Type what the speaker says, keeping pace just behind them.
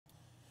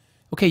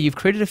Okay, you've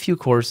created a few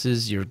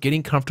courses, you're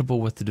getting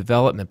comfortable with the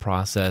development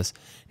process.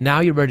 Now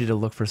you're ready to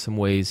look for some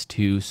ways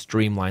to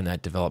streamline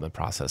that development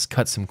process,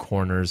 cut some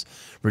corners,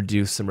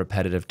 reduce some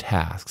repetitive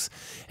tasks.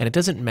 And it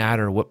doesn't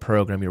matter what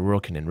program you're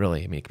working in,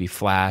 really. I mean, it could be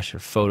Flash or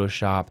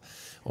Photoshop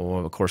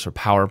or, of course, or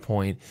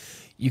PowerPoint.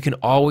 You can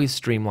always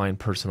streamline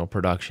personal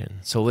production.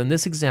 So in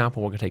this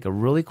example, we're going to take a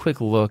really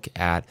quick look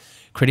at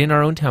creating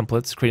our own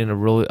templates, creating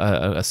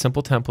a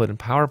simple template in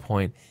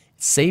PowerPoint,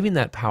 saving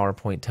that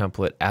PowerPoint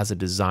template as a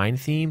design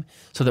theme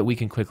so that we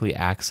can quickly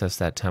access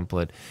that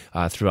template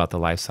throughout the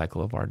life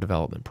cycle of our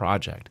development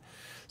project.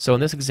 So in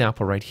this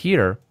example right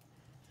here,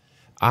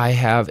 I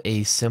have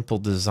a simple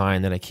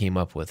design that I came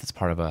up with. It's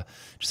part of a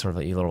just sort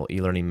of a little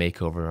e-learning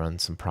makeover on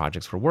some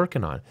projects we're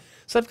working on.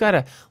 So I've got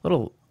a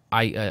little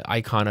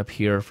icon up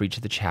here for each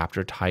of the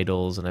chapter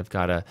titles, and I've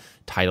got a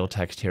title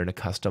text here and a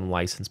custom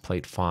license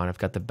plate font. I've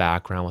got the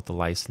background with the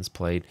license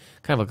plate,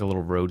 kind of like a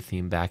little road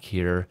theme back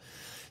here.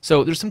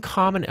 So there's some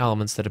common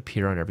elements that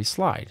appear on every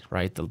slide,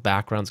 right? The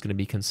background's going to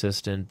be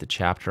consistent, the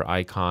chapter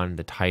icon,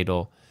 the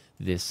title,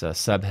 this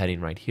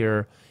subheading right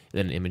here,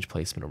 then an image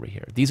placement over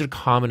here. These are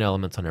common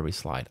elements on every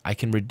slide. I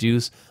can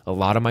reduce a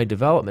lot of my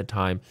development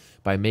time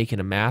by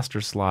making a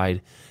master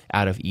slide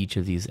out of each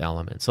of these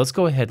elements. So let's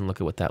go ahead and look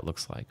at what that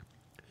looks like.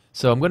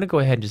 So I'm going to go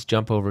ahead and just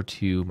jump over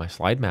to my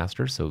slide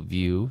master. So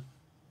View,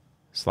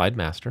 Slide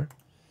Master,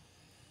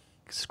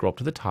 scroll up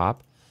to the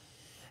top.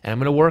 And I'm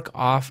going to work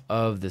off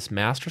of this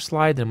master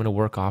slide, then I'm going to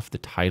work off the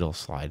title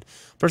slide.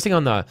 First thing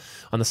on the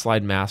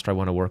slide master I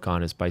want to work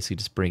on is basically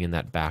just bring in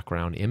that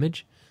background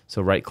image.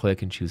 So right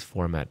click and choose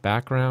Format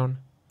Background,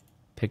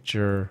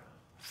 Picture,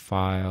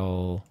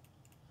 File,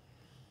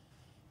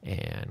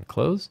 and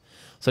Close.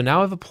 So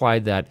now I've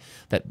applied that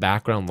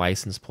background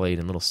license plate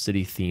and little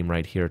city theme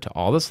right here to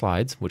all the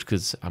slides,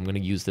 because I'm going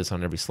to use this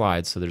on every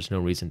slide, so there's no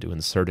reason to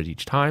insert it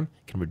each time.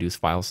 I can reduce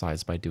file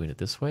size by doing it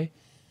this way.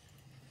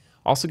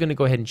 Also going to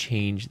go ahead and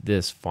change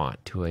this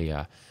font to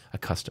a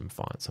custom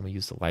font. So I'm going to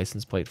use the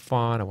license plate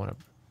font. I want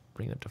to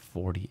bring it up to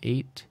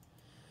 48.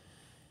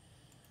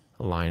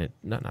 Align it,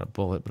 not a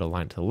bullet, but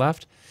align it to the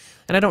left.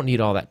 And I don't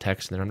need all that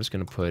text in there. I'm just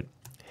going to put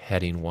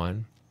heading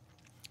 1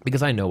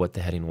 because I know what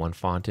the heading 1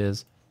 font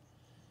is.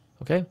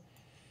 Okay.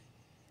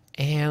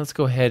 And let's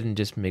go ahead and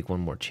just make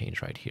one more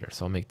change right here.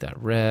 So I'll make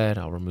that red.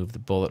 I'll remove the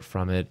bullet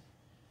from it.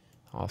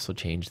 Also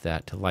change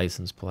that to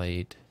license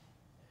plate,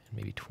 and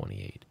maybe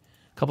 28.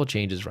 Couple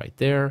changes right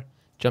there.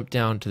 Jump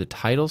down to the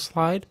title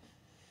slide,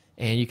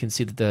 and you can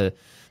see that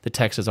the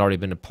text has already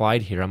been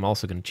applied here. I'm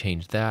also going to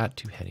change that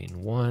to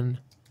heading 1.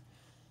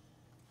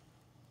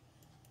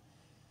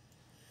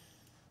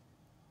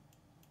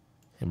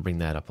 And bring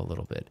that up a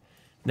little bit.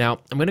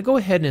 Now, I'm going to go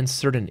ahead and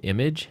insert an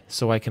image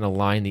so I can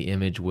align the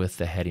image with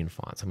the heading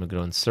font. So I'm going to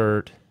go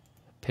Insert,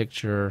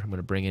 Picture. I'm going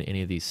to bring in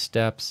any of these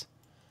steps.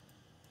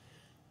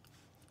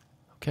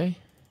 Okay.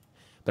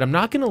 But I'm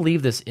not going to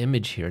leave this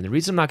image here. And the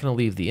reason I'm not going to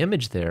leave the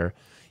image there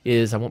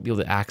is I won't be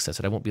able to access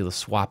it. I won't be able to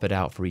swap it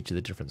out for each of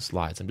the different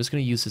slides. I'm just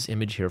going to use this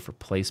image here for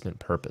placement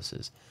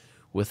purposes.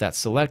 With that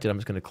selected, I'm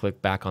just going to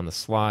click back on the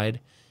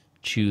slide,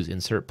 choose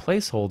Insert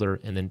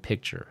Placeholder, and then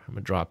Picture. I'm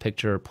going to draw a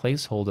picture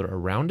placeholder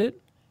around it.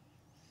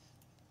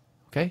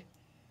 Okay.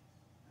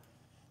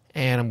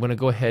 And I'm going to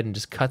go ahead and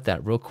just cut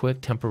that real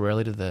quick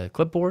temporarily to the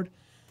clipboard.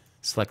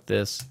 Select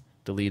this,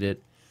 delete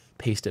it,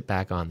 paste it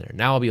back on there.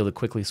 Now I'll be able to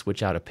quickly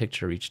switch out a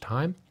picture each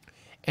time.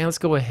 And let's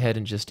go ahead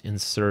and just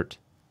insert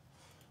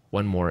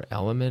one more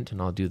element, and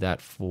I'll do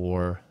that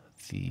for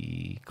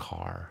the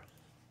car.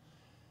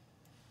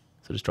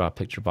 So just draw a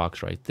picture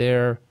box right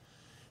there.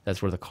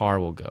 That's where the car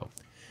will go.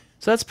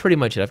 So that's pretty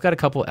much it. I've got a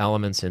couple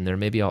elements in there.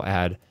 Maybe I'll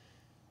add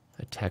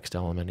a text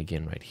element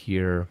again right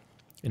here.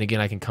 And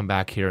again, I can come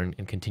back here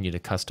and continue to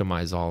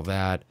customize all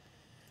that.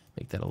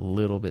 Make that a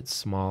little bit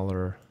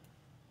smaller.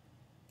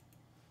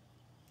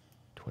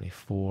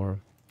 24.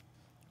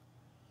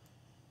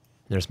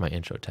 There's my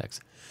intro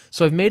text.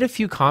 So I've made a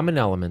few common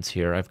elements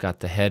here. I've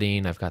got the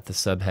heading, I've got the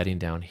subheading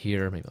down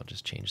here. Maybe I'll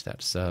just change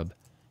that sub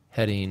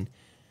heading.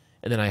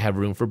 And then I have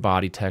room for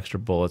body text or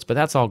bullets, but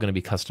that's all going to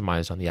be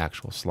customized on the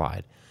actual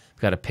slide.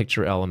 I've got a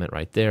picture element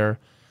right there.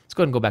 Let's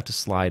go ahead and go back to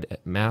Slide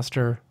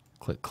Master,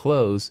 click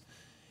Close,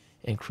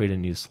 and create a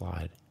new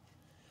slide.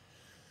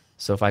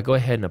 So if I go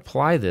ahead and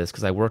apply this,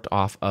 because I worked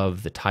off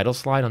of the title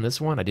slide on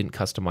this one, I didn't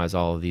customize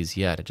all of these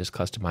yet. I just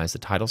customized the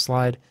title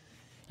slide.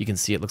 You can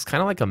see it looks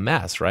kind of like a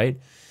mess, right?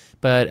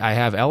 But I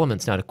have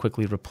elements now to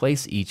quickly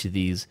replace each of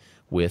these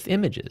with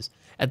images.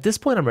 At this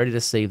point, I'm ready to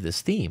save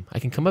this theme. I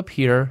can come up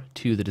here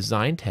to the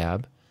Design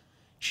tab,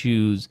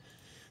 choose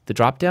the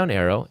drop-down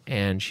arrow,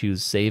 and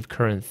choose Save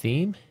Current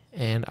Theme,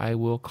 and I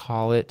will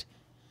call it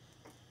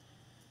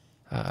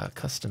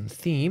Custom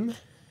Theme.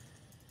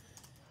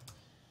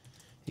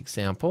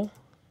 Example.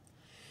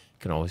 You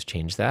can always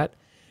change that.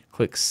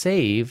 Click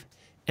Save,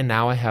 and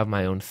now I have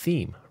my own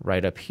theme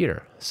right up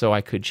here. So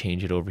I could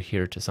change it over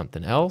here to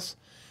something else,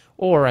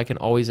 or I can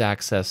always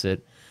access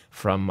it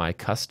from my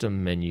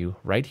custom menu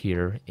right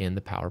here in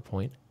the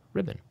PowerPoint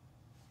ribbon.